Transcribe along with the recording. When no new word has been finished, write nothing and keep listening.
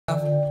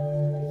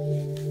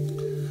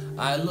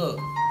Alright, look,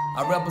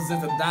 I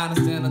represent the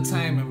Dynasty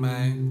Entertainment,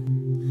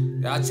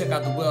 man. Y'all check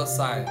out the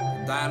website,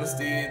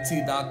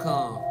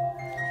 dynastynt.com.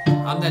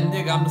 I'm that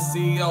nigga, I'm the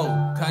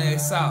CEO, Kanye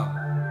South.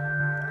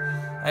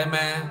 Hey,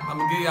 man, I'm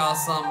gonna give y'all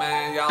something,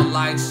 man. Y'all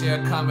like,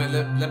 share, comment,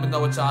 let me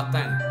know what y'all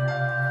think.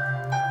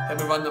 Let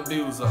me run the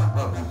views up.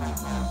 Look.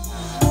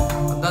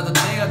 Another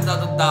day,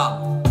 another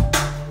dollar.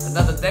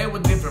 Another day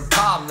with different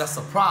problems, that's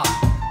a problem.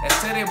 They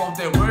say they want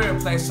their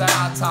wordplay. Shout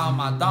out to all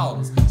my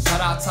daughters.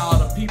 Shout out to all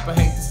the people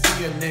hate to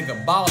see a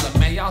nigga ballin'.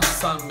 Man, y'all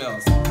something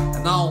else.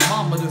 And on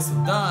mama, this is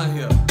done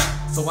here.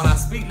 So when I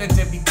speak, let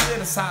it be clear,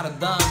 this how the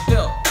done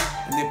feel.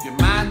 And if your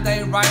mind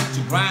ain't right,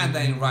 your grind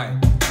ain't right.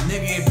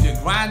 Nigga, if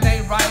your grind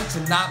ain't right,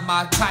 you're not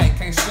my type.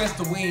 Can't stress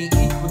that we ain't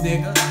equal,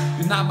 nigga.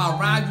 You're not my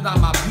rhyme, you're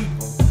not my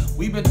people.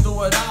 We been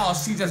through it all,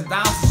 she just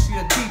down so she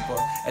a keeper.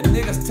 And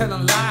niggas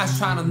telling lies,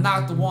 trying to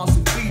knock the ones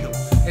who feed them.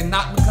 And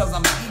not because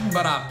I'm eating,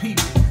 but I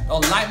people.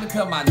 Don't like me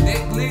cause my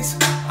necklace.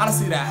 I don't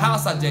see that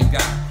house I just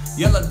got.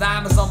 Yellow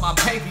diamonds on my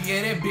paper,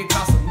 yeah, that big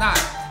cost a knot.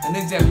 And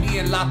it's just me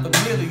and La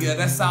Familia,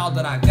 that's all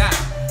that I got.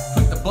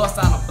 Quick to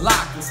bust down a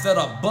block instead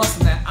of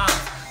busting that ox.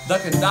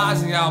 Ducking,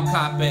 dodging y'all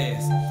cop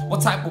ass.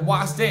 What type of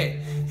watch that?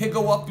 Here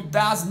go a few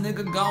thousand,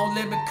 nigga, gon'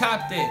 let me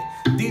cop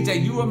that.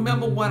 DJ, you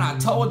remember when I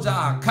told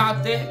y'all I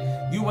copped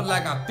that? You were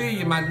like, I feel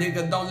you, my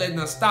nigga, don't let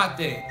them stop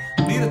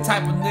that. Be the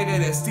type of nigga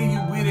that see you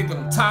with it,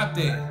 gon' top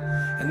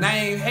that. And I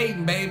ain't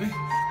hating, baby.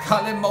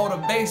 Call it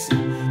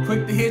motivation.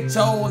 Quick to hit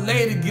your old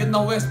lady, get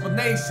no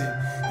explanation.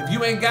 If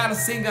you ain't got a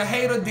single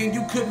hater, then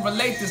you couldn't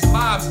relate this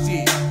mob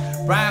shit.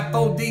 Ride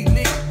 4D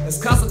lit.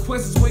 There's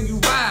consequences when you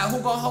ride.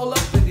 Who gon' hold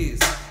up to this?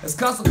 There's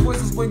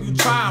consequences when you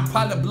try and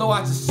probably blow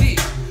out your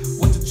shit.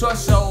 Would you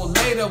trust your old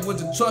lady? Would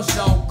you trust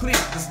your own clique?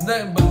 It's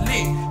nothing but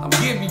lit. I'm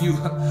giving you.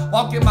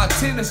 Walk in my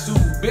tennis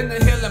shoes. Been the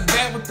hill and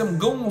back with them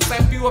goons.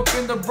 Slap you up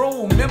in the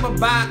room. Remember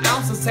buying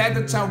ounces, had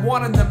to try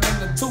one of them in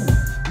the two.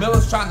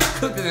 Miller's trying to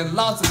cook it and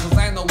lost it cause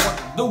I ain't know what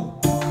to do.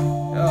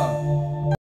 Yeah.